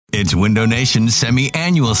It's Window Nation's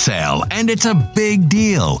semi-annual sale, and it's a big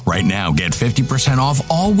deal. Right now, get 50% off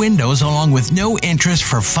all windows along with no interest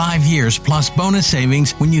for 5 years plus bonus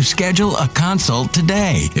savings when you schedule a consult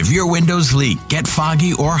today. If your windows leak, get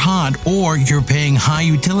foggy or hot, or you're paying high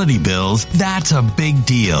utility bills, that's a big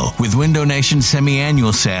deal. With Window Nation's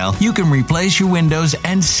semi-annual sale, you can replace your windows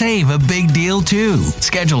and save a big deal too.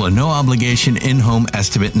 Schedule a no-obligation in-home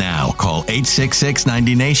estimate now. Call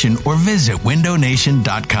 866-90NATION or visit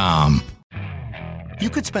windownation.com. You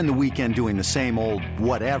could spend the weekend doing the same old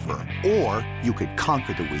whatever, or you could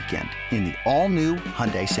conquer the weekend in the all-new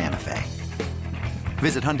Hyundai Santa Fe.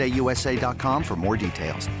 Visit HyundaiUSA.com for more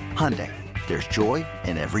details. Hyundai, there's joy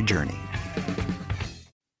in every journey.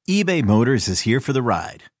 eBay Motors is here for the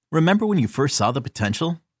ride. Remember when you first saw the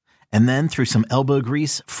potential? And then through some elbow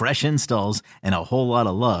grease, fresh installs, and a whole lot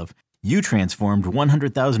of love, you transformed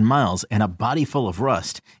 100,000 miles and a body full of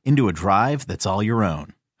rust into a drive that's all your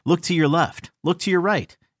own. Look to your left. Look to your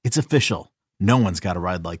right. It's official. No one's got a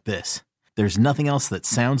ride like this. There's nothing else that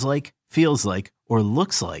sounds like, feels like, or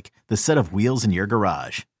looks like the set of wheels in your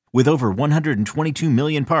garage. With over 122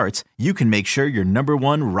 million parts, you can make sure your number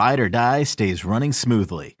one ride or die stays running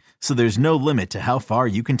smoothly. So there's no limit to how far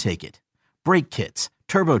you can take it. Brake kits,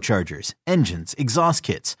 turbochargers, engines, exhaust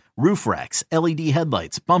kits, roof racks, LED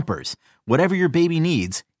headlights, bumpers, whatever your baby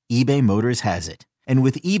needs, eBay Motors has it. And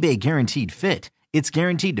with eBay Guaranteed Fit, it's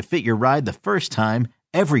guaranteed to fit your ride the first time,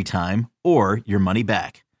 every time, or your money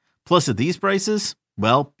back. Plus at these prices,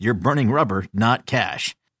 well, you're burning rubber, not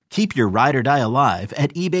cash. Keep your ride or die alive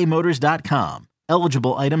at ebaymotors.com.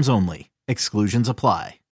 Eligible items only. Exclusions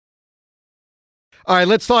apply. All right,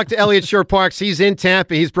 let's talk to Elliott Shore-Parks. He's in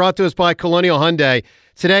Tampa. He's brought to us by Colonial Hyundai.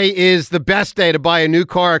 Today is the best day to buy a new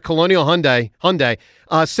car at Colonial Hyundai.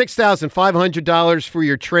 $6,500 for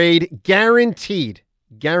your trade, guaranteed,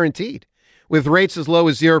 with rates as low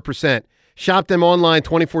as 0%. Shop them online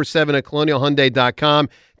 24/7 at colonialhyundai.com.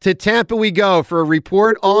 To Tampa we go for a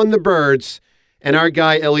report on the Birds and our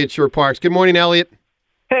guy, Elliott Shore-Parks. Good morning, Elliott.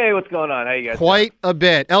 Hey, what's going on? How you guys Quite a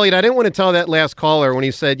bit. Elliott, I didn't want to tell that last caller when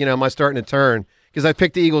he said, am I starting to turn? Because I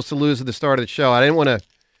picked the Eagles to lose at the start of the show. I didn't want to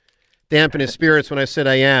dampen his spirits when I said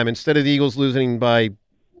I am. Instead of the Eagles losing by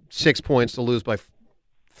 6 points, to lose by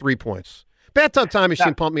 3 points. Bathtub time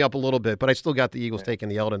machine pumped me up a little bit, but I still got the Eagles taking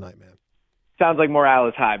the L tonight, man. Sounds like morale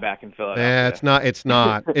is high back in Philadelphia. Yeah, it's not. It's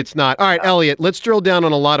not. All right, Elliott, let's drill down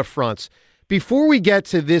on a lot of fronts. Before we get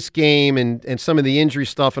to this game and some of the injury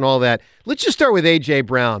stuff and all that, let's just start with A.J.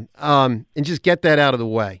 Brown and just get that out of the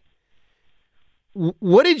way.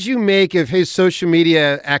 What did you make of his social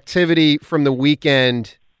media activity from the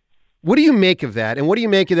weekend? What do you make of that? And what do you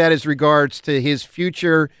make of that as regards to his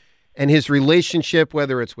future and his relationship,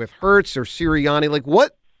 whether it's with Hurts or Sirianni? Like,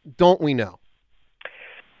 what don't we know?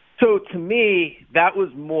 So to me, that was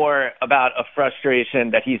more about a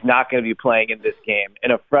frustration that he's not going to be playing in this game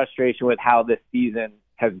and a frustration with how this season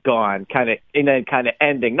has gone,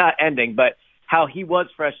 not ending, but how he was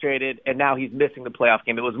frustrated and now he's missing the playoff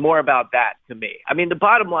game. It was more about that to me. I mean, the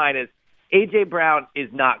bottom line is A.J. Brown is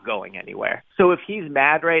not going anywhere. So if he's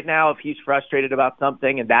mad right now, if he's frustrated about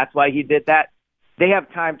something and that's why he did that, they have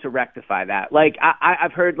time to rectify that. Like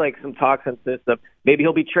I've heard like some talks on this of maybe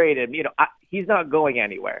he'll be traded. He's not going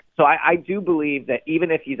anywhere. So I do believe that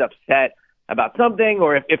even if he's upset about something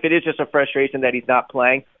or if it is just a frustration that he's not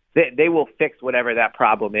playing, they will fix whatever that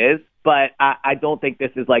problem is. But I don't think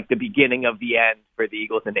this is like the beginning of the end for the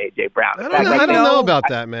Eagles and A.J. Brown. I don't know about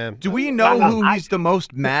that, man. Do we know who he's the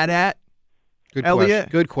most mad at? Good Elliott?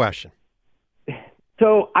 Good question.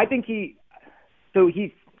 So I think he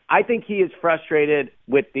is frustrated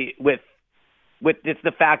with just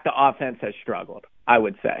the fact the offense has struggled, I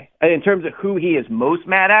would say. And in terms of who he is most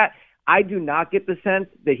mad at, I do not get the sense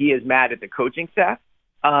that he is mad at the coaching staff.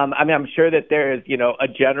 I'm sure that there is, a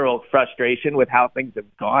general frustration with how things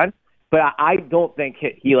have gone, but I don't think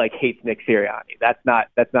he hates Nick Sirianni. That's not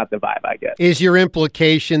the vibe I get. Is your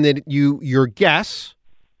implication that your guess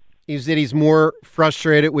is that he's more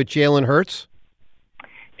frustrated with Jalen Hurts?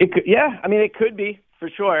 It could, yeah. I mean, it could be. For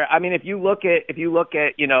sure. I mean, if you look at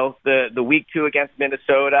the week 2 against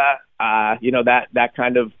Minnesota, that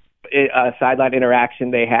kind of sideline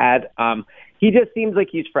interaction they had, he just seems like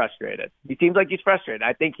he's frustrated.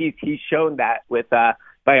 I think he's shown that with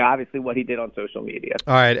by obviously what he did on social media.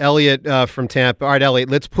 All right, Elliott from Tampa. All right, Elliott,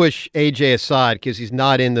 let's push AJ aside because he's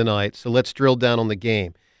not in tonight. So let's drill down on the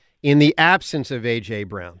game. In the absence of AJ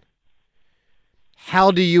Brown,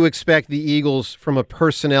 how do you expect the Eagles from a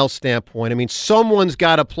personnel standpoint? I mean, someone's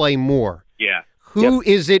got to play more. Yeah. Who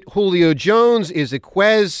is it? Julio Jones? Is it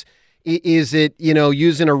Quez? Is it,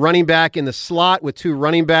 using a running back in the slot with 2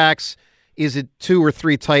 running backs? Is it 2 or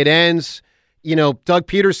 3 tight ends? You know, Doug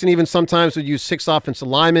Peterson even sometimes would use 6 offensive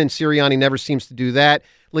linemen. Sirianni never seems to do that.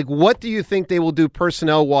 Like, what do you think they will do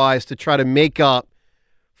personnel-wise to try to make up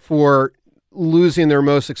for losing their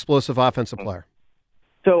most explosive offensive player?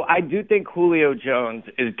 So I do think Julio Jones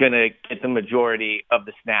is going to get the majority of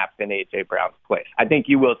the snaps in A.J. Brown's place. I think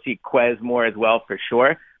you will see Quez more as well for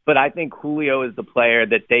sure, but I think Julio is the player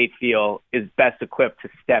that they feel is best equipped to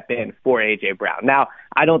step in for A.J. Brown. Now,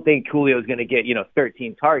 I don't think Julio is going to get,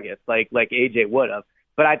 13 targets like A.J. would have,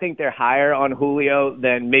 but I think they're higher on Julio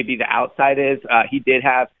than maybe the outside is. He did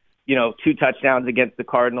have, 2 touchdowns against the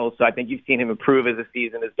Cardinals, so I think you've seen him improve as the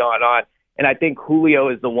season has gone on. And I think Julio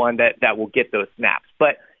is the one that will get those snaps.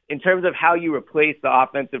 But in terms of how you replace the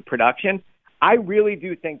offensive production, I really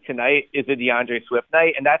do think tonight is a DeAndre Swift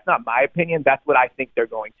night, and that's not my opinion. That's what I think they're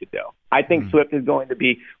going to do. I think Swift is going to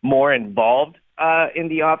be more involved in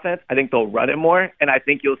the offense. I think they'll run it more, and I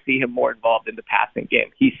think you'll see him more involved in the passing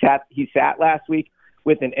game. He sat last week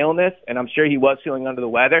with an illness, and I'm sure he was feeling under the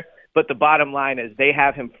weather. But the bottom line is they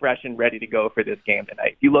have him fresh and ready to go for this game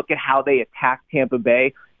tonight. If you look at how they attacked Tampa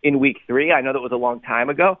Bay in week 3, I know that was a long time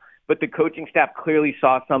ago, but the coaching staff clearly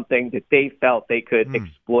saw something that they felt they could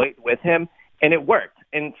exploit with him, and it worked.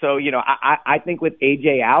 And so, I think with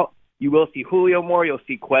AJ out, you will see Julio more, you'll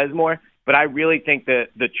see Quez more, but I really think that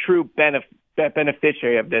the true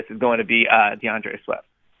beneficiary of this is going to be DeAndre Swift.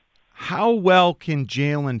 How well can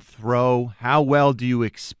Jalen throw? How well do you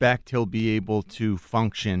expect he'll be able to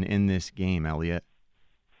function in this game, Elliot?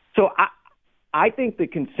 So I think the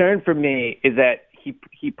concern for me is that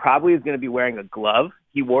he probably is going to be wearing a glove.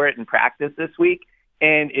 He wore it in practice this week,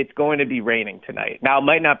 and it's going to be raining tonight. Now, it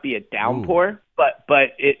might not be a downpour, but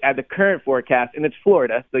at the current forecast, and it's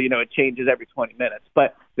Florida, so, it changes every 20 minutes,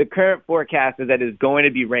 but the current forecast is that it's going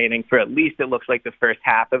to be raining for at least it looks like the first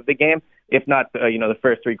half of the game, if not, the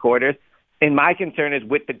first 3 quarters. And my concern is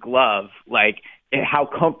with the glove, like how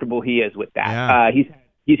comfortable he is with that. Yeah.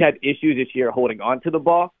 He's had issues this year holding on to the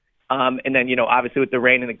ball. And then, obviously with the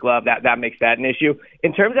rain and the glove, that makes that an issue.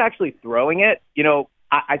 In terms of actually throwing it,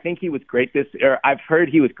 I think he was great I've heard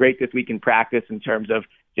he was great this week in practice in terms of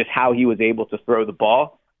just how he was able to throw the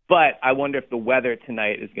ball. But I wonder if the weather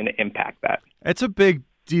tonight is going to impact that. It's a big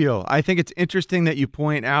deal. I think it's interesting that you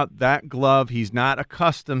point out that glove. He's not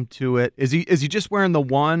accustomed to it. Is he just wearing the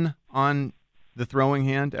one on the throwing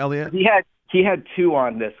hand, Elliot? He had 2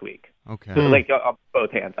 on this week. Okay. Like on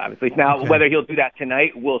both hands, obviously. Now, whether he'll do that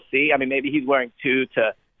tonight, we'll see. I mean, maybe he's wearing 2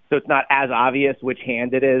 so it's not as obvious which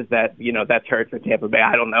hand it is that's hurt for Tampa Bay.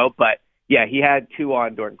 I don't know. But, yeah, he had 2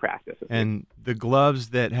 on during practice. And the gloves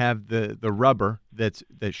that have the rubber, that's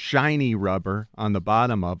the shiny rubber on the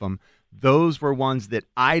bottom of them, those were ones that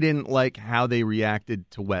I didn't like how they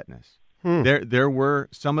reacted to wetness. There were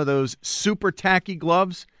some of those super tacky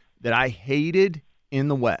gloves that I hated in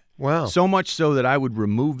the wet. Wow. So much so that I would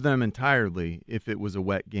remove them entirely if it was a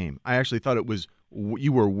wet game. I actually thought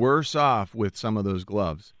you were worse off with some of those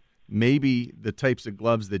gloves. Maybe the types of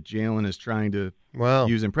gloves that Jalen is trying to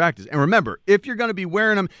use in practice. And remember, if you're going to be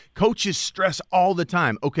wearing them, coaches stress all the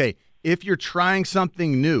time. Okay, if you're trying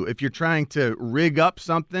something new, if you're trying to rig up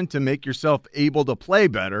something to make yourself able to play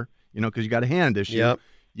better, because you got a hand issue,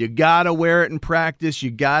 you got to wear it in practice.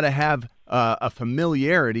 You got to have a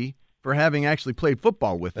familiarity for having actually played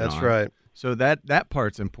football with it. That's right. So that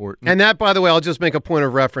part's important. And that, by the way, I'll just make a point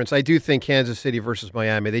of reference. I do think Kansas City versus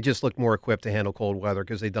Miami, they just look more equipped to handle cold weather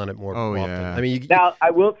because they've done it more often. Yeah. I mean, now I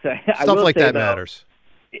will say stuff like that matters.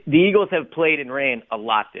 The Eagles have played in rain a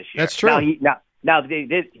lot this year. That's true. Now they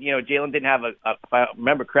did. Jalen didn't have if I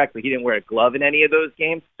remember correctly, he didn't wear a glove in any of those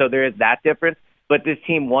games, so there is that difference. But this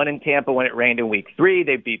team won in Tampa when it rained in week 3.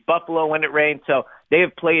 They beat Buffalo when it rained, so they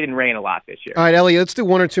have played in rain a lot this year. All right, Ellie, let's do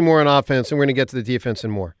 1 or 2 more on offense, and we're going to get to the defense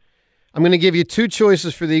and more. I'm going to give you 2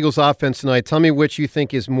 choices for the Eagles offense tonight. Tell me which you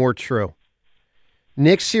think is more true.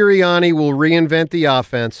 Nick Sirianni will reinvent the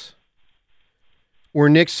offense, or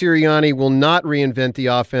Nick Sirianni will not reinvent the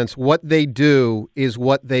offense. What they do is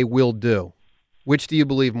what they will do. Which do you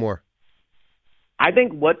believe more? I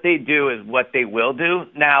think what they do is what they will do.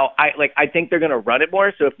 Now, I think they're going to run it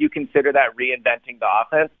more. So if you consider that reinventing the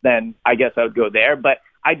offense, then I guess I would go there. But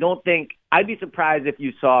I don't think I'd be surprised if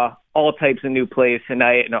you saw all types of new plays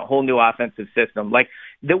tonight and a whole new offensive system. Like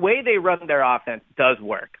the way they run their offense does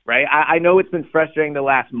work, right? I know it's been frustrating the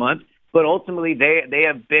last month, but ultimately they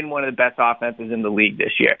have been one of the best offenses in the league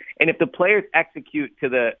this year. And if the players execute to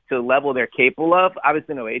the level they're capable of,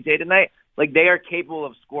 obviously no AJ tonight, like they are capable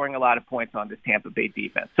of scoring a lot of points on this Tampa Bay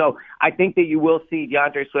defense. So I think that you will see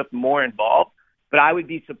DeAndre Swift more involved. but I would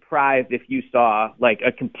be surprised if you saw like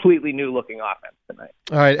a completely new looking offense tonight.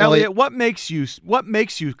 All right, Elliot, what makes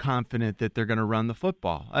you confident that they're going to run the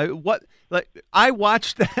football? I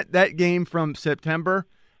watched that game from September.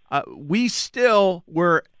 We still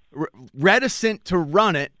were reticent to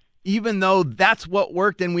run it, even though that's what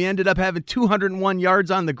worked, and we ended up having 201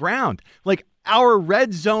 yards on the ground. Like, our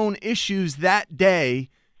red zone issues that day,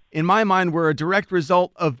 in my mind, were a direct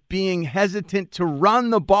result of being hesitant to run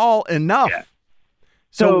the ball enough. Yeah.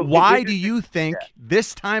 So why do you think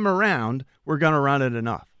this time around we're going to run it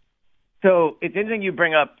enough? So it's interesting you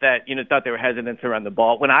bring up that, thought they were hesitant to run the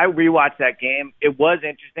ball. When I rewatched that game, it was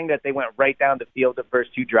interesting that they went right down the field the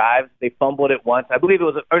first two drives. They fumbled it once. I believe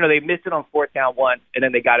they missed it on fourth down once, and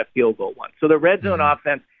then they got a field goal once. So the red zone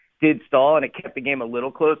offense did stall, and it kept the game a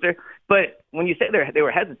little closer. But when you say they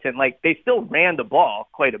were hesitant, like, they still ran the ball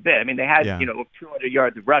quite a bit. I mean, they had, 200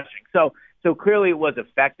 yards of rushing. So clearly it was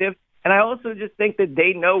effective. And I also just think that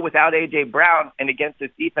they know without A.J. Brown and against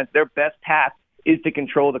this defense, their best path is to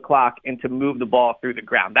control the clock and to move the ball through the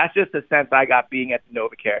ground. That's just the sense I got being at the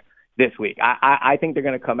NovaCare this week. I think they're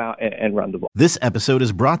going to come out and run the ball. This episode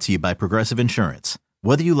is brought to you by Progressive Insurance.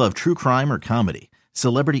 Whether you love true crime or comedy,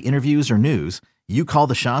 celebrity interviews or news, you call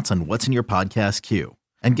the shots on what's in your podcast queue.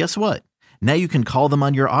 And guess what? Now you can call them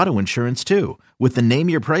on your auto insurance too with the Name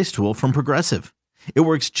Your Price tool from Progressive. It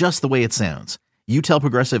works just the way it sounds. You tell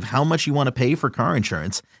Progressive how much you want to pay for car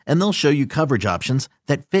insurance, and they'll show you coverage options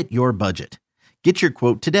that fit your budget. Get your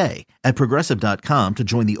quote today at Progressive.com to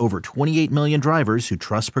join the over 28 million drivers who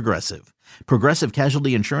trust Progressive. Progressive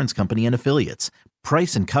Casualty Insurance Company and Affiliates.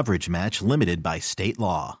 Price and coverage match limited by state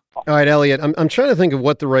law. All right, Elliot, I'm trying to think of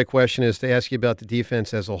what the right question is to ask you about the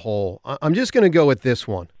defense as a whole. I'm just going to go with this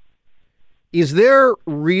one. Is there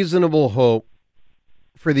reasonable hope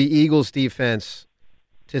for the Eagles defense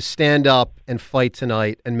to stand up and fight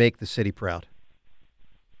tonight and make the city proud?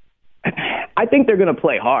 I think they're going to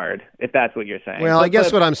play hard, if that's what you're saying. Well, I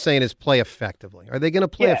guess what I'm saying is play effectively. Are they going to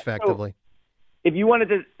play effectively? So if you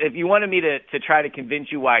wanted me to try to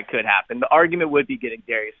convince you why it could happen, the argument would be getting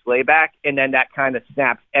Darius Slay back, and then that kind of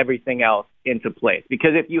snaps everything else into place.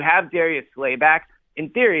 Because if you have Darius Slay back, in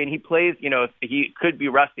theory, and he plays, he could be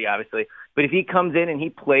rusty, obviously, but if he comes in and he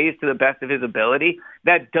plays to the best of his ability,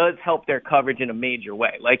 that does help their coverage in a major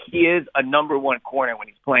way. Like, he is a number one corner when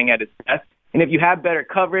he's playing at his best. And if you have better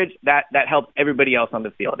coverage, that helps everybody else on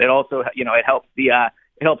the field. It also, it helps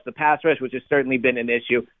the pass rush, which has certainly been an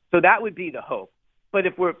issue. So that would be the hope. But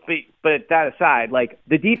that aside, like,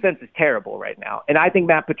 the defense is terrible right now, and I think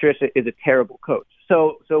Matt Patricia is a terrible coach.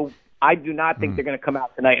 So I do not think they're going to come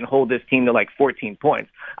out tonight and hold this team to like 14 points.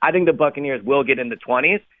 I think the Buccaneers will get in the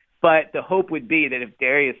 20s, but the hope would be that if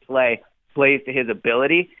Darius Slay plays to his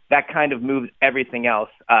ability, that kind of moves everything else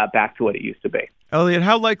back to what it used to be. Elliot,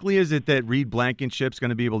 how likely is it that Reed Blankenship's going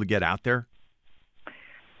to be able to get out there?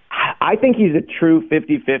 I think he's a true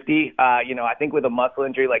 50-50. I think with a muscle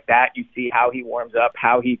injury like that, you see how he warms up,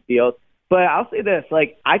 how he feels. But I'll say this,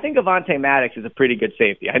 I think Avonte Maddox is a pretty good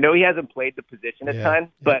safety. I know he hasn't played the position a ton,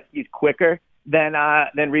 but he's quicker than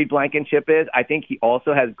Reed Blankenship is. I think he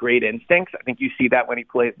also has great instincts. I think you see that when he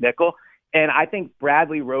plays nickel. And I think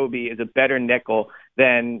Bradley Roby is a better nickel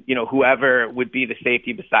than, whoever would be the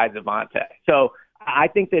safety besides Avonte. So I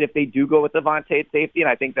think that if they do go with Avonte at safety, and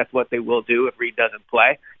I think that's what they will do if Reed doesn't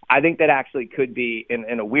play, I think that actually could be,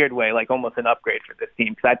 in a weird way, like almost an upgrade for this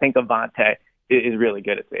team, because I think Avonte is really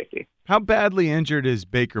good at safety. How badly injured is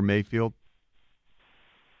Baker Mayfield?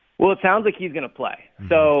 Well, it sounds like he's going to play. Mm-hmm.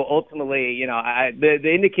 So ultimately,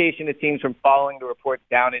 the indication it seems from following the reports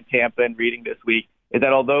down in Tampa and reading this week is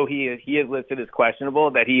that although he is listed as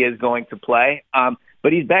questionable, that he is going to play.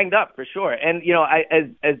 But he's banged up for sure. And,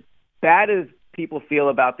 as bad as people feel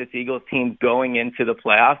about this Eagles team going into the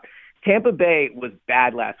playoffs, Tampa Bay was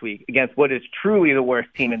bad last week against what is truly the worst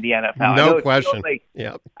team in the NFL. No question.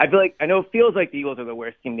 I know it feels like the Eagles are the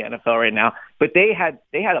worst team in the NFL right now, but they had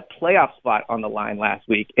a playoff spot on the line last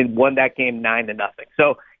week and won that game 9-0.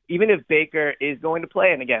 So even if Baker is going to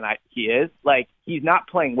play, and again, he is, he's not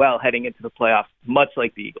playing well heading into the playoffs, much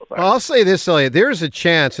like the Eagles are. I'll say this, Elliot. There's a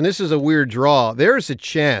chance, and this is a weird draw, there's a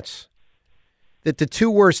chance that the two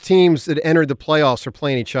worst teams that entered the playoffs are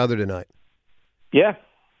playing each other tonight. Yeah.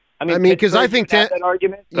 I mean, because I think that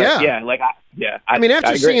argument.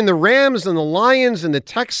 After seeing the Rams and the Lions and the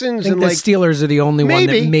Texans, I think the Steelers are the only one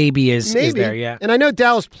that maybe is there. Yeah, and I know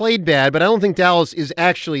Dallas played bad, but I don't think Dallas is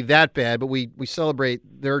actually that bad. But we celebrate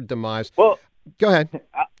their demise. Well, go ahead.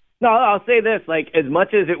 No, I'll say this: as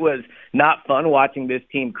much as it was not fun watching this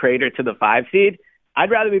team crater to the 5 seed, I'd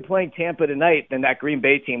rather be playing Tampa tonight than that Green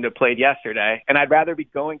Bay team that played yesterday, and I'd rather be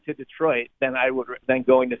going to Detroit than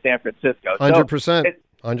going to San Francisco. 100%.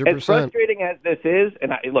 100%. As frustrating as this is,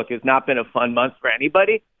 and look, it's not been a fun month for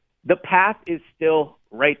anybody. The path is still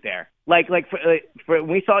right there. Like for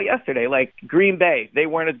we saw yesterday, like Green Bay, they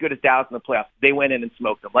weren't as good as Dallas in the playoffs. They went in and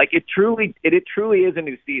smoked them. Like it truly is a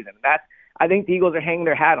new season. I think the Eagles are hanging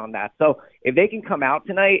their hat on that. So if they can come out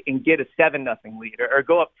tonight and get a 7-0 lead or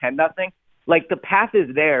go up 10-0, like the path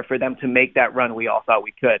is there for them to make that run we all thought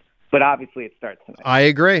we could. But obviously it starts tonight. I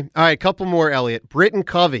agree. All right, a couple more, Elliot. Britton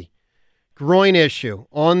Covey, groin issue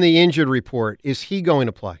on the injured report. Is he going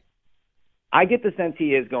to play? I get the sense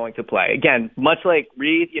he is going to play. Again, much like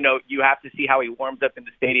Reed, you have to see how he warms up in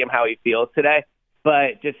the stadium, how he feels today.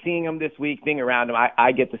 But just seeing him this week, being around him,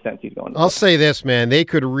 I get the sense he's going to play. I'll say this, man. They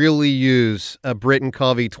could really use a Britton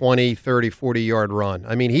Covey 20, 30, 40-yard run.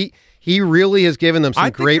 I mean, he really has given them some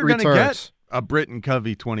great returns. I think you're going to get a Britton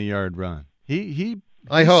Covey 20-yard run. He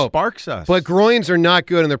hope. Sparks us. But groins are not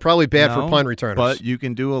good, and they're probably bad for punt returners. But you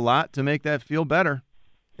can do a lot to make that feel better.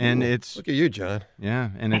 And it's look at you, John. Yeah,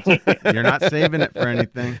 and it's you're not saving it for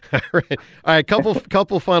anything. All right.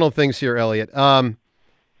 Couple final things here, Elliot.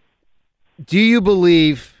 Do you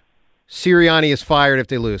believe Sirianni is fired if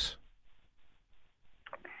they lose?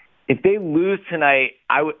 If they lose tonight,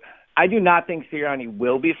 I do not think Sirianni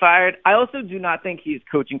will be fired. I also do not think he's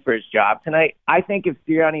coaching for his job tonight. I think if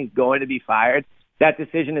Sirianni is going to be fired, that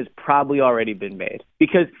decision has probably already been made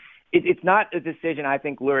because it's not a decision I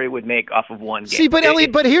think Lurie would make off of one game. See, but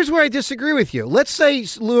Elliot, but here's where I disagree with you. Let's say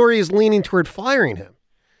Lurie is leaning toward firing him.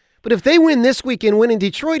 But if they win this week and win in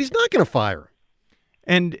Detroit, he's not going to fire him.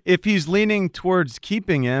 And if he's leaning towards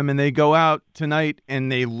keeping him and they go out tonight and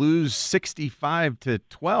they lose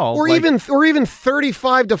 65-12 or even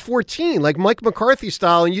 35-14 like Mike McCarthy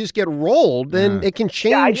style and you just get rolled, then it can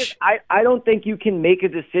change. Yeah, I don't think you can make a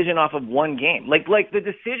decision off of one game. Like the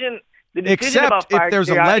decision except about if there's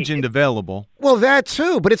a legend available. Well, that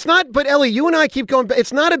too. But it's not. But Ellie, you and I keep going.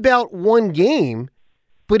 It's not about one game,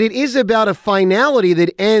 but it is about a finality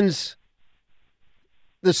that ends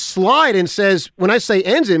the slide and says, when I say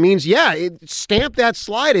ends, it means, stamp that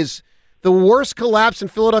slide as the worst collapse in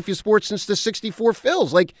Philadelphia sports since the 64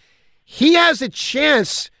 Phils. Like, he has a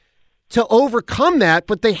chance to overcome that,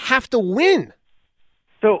 but they have to win.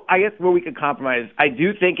 So I guess where we could compromise, I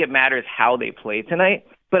do think it matters how they play tonight.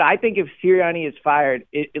 But I think if Sirianni is fired,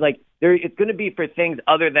 it's going to be for things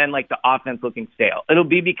other than like the offense looking stale. It'll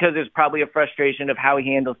be because there's probably a frustration of how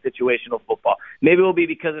he handles situational football. Maybe it'll be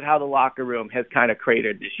because of how the locker room has kind of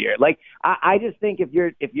cratered this year. Like I just think if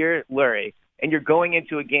you're Lurie and you're going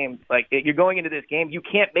into a game, like you're going into this game, you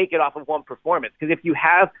can't make it off of one performance because if you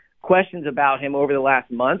have questions about him over the last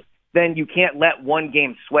month, then you can't let one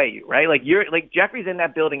game sway you, right? Like Jeffrey's in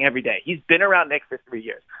that building every day. He's been around Nick for 3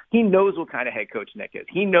 years. He knows what kind of head coach Nick is.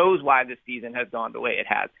 He knows why this season has gone the way it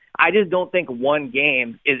has. I just don't think one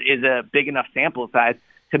game is a big enough sample size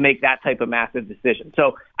to make that type of massive decision.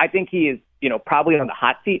 So I think he is, probably on the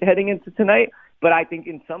hot seat heading into tonight. But I think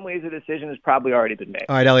in some ways the decision has probably already been made.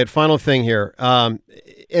 All right, Elliot, final thing here. And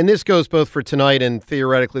this goes both for tonight and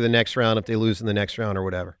theoretically the next round if they lose in the next round or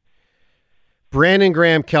whatever. Brandon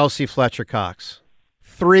Graham, Kelsey, Fletcher Cox.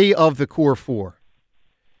 3 of the core 4.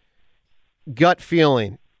 Gut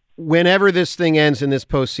feeling. Whenever this thing ends in this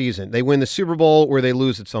postseason, they win the Super Bowl or they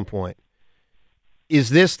lose at some point.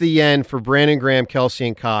 Is this the end for Brandon Graham, Kelsey,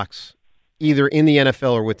 and Cox, either in the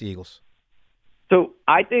NFL or with the Eagles? So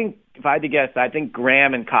I think, if I had to guess, I think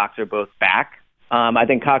Graham and Cox are both back. I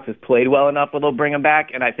think Cox has played well enough where they'll bring him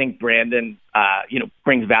back, and I think Brandon,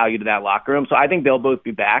 brings value to that locker room. So I think they'll both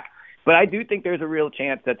be back. But I do think there's a real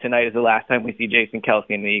chance that tonight is the last time we see Jason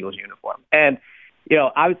Kelsey in the Eagles uniform. And,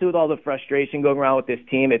 obviously with all the frustration going around with this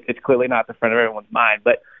team, it's clearly not the front of everyone's mind.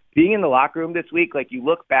 But being in the locker room this week, you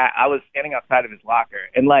look back, I was standing outside of his locker,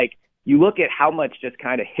 and, you look at how much just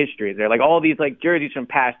kind of history is there. All these, jerseys from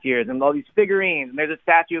past years and all these figurines, and there's a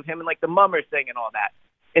statue of him and, the Mummers thing and all that.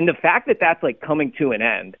 And the fact that that's, coming to an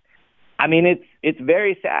end, I mean, it's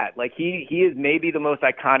very sad. He is maybe the most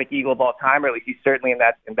iconic Eagle of all time, or at least he's certainly in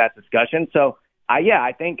that discussion. So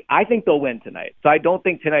I think they'll win tonight. So I don't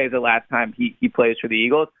think tonight is the last time he plays for the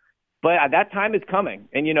Eagles, but that time is coming.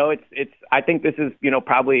 And I think this is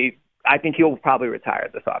I think he'll probably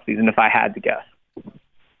retire this offseason if I had to guess.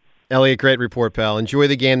 Elliot, great report, pal. Enjoy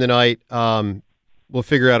the game tonight. We'll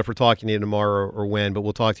figure out if we're talking to you tomorrow or when, but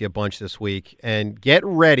we'll talk to you a bunch this week. And get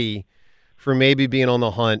ready for maybe being on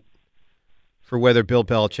the hunt for whether Bill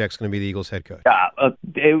Belichick's going to be the Eagles head coach.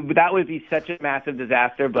 That would be such a massive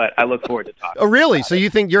disaster, but I look forward to talking. Oh, really? So you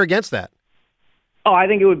think you're against that? Oh, I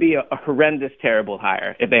think it would be a horrendous, terrible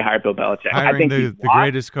hire if they hired Bill Belichick. Hiring I think the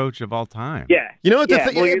greatest coach of all time. Yeah. You know what?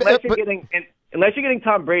 Unless you're getting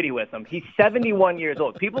Tom Brady with him, he's 71 years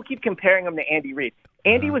old. People keep comparing him to Andy Reid.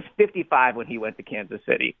 Andy was 55 when he went to Kansas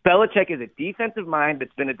City. Belichick is a defensive mind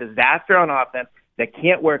that's been a disaster on offense, that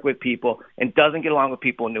can't work with people and doesn't get along with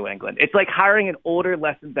people in New England. It's like hiring an older,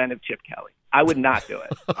 less inventive Chip Kelly. I would not do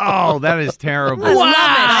it. Oh, that is terrible.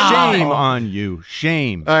 Wow. Shame on you.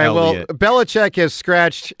 Shame, all right, Elliot. well, Belichick has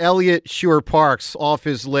scratched Elliot Shore-Parks off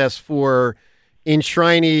his list for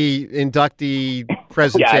enshrinee inductee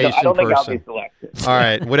presentation I don't think I'll person. be selected. All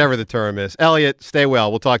right, whatever the term is. Elliot, stay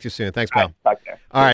well. We'll talk to you soon. Thanks, pal. Talk there.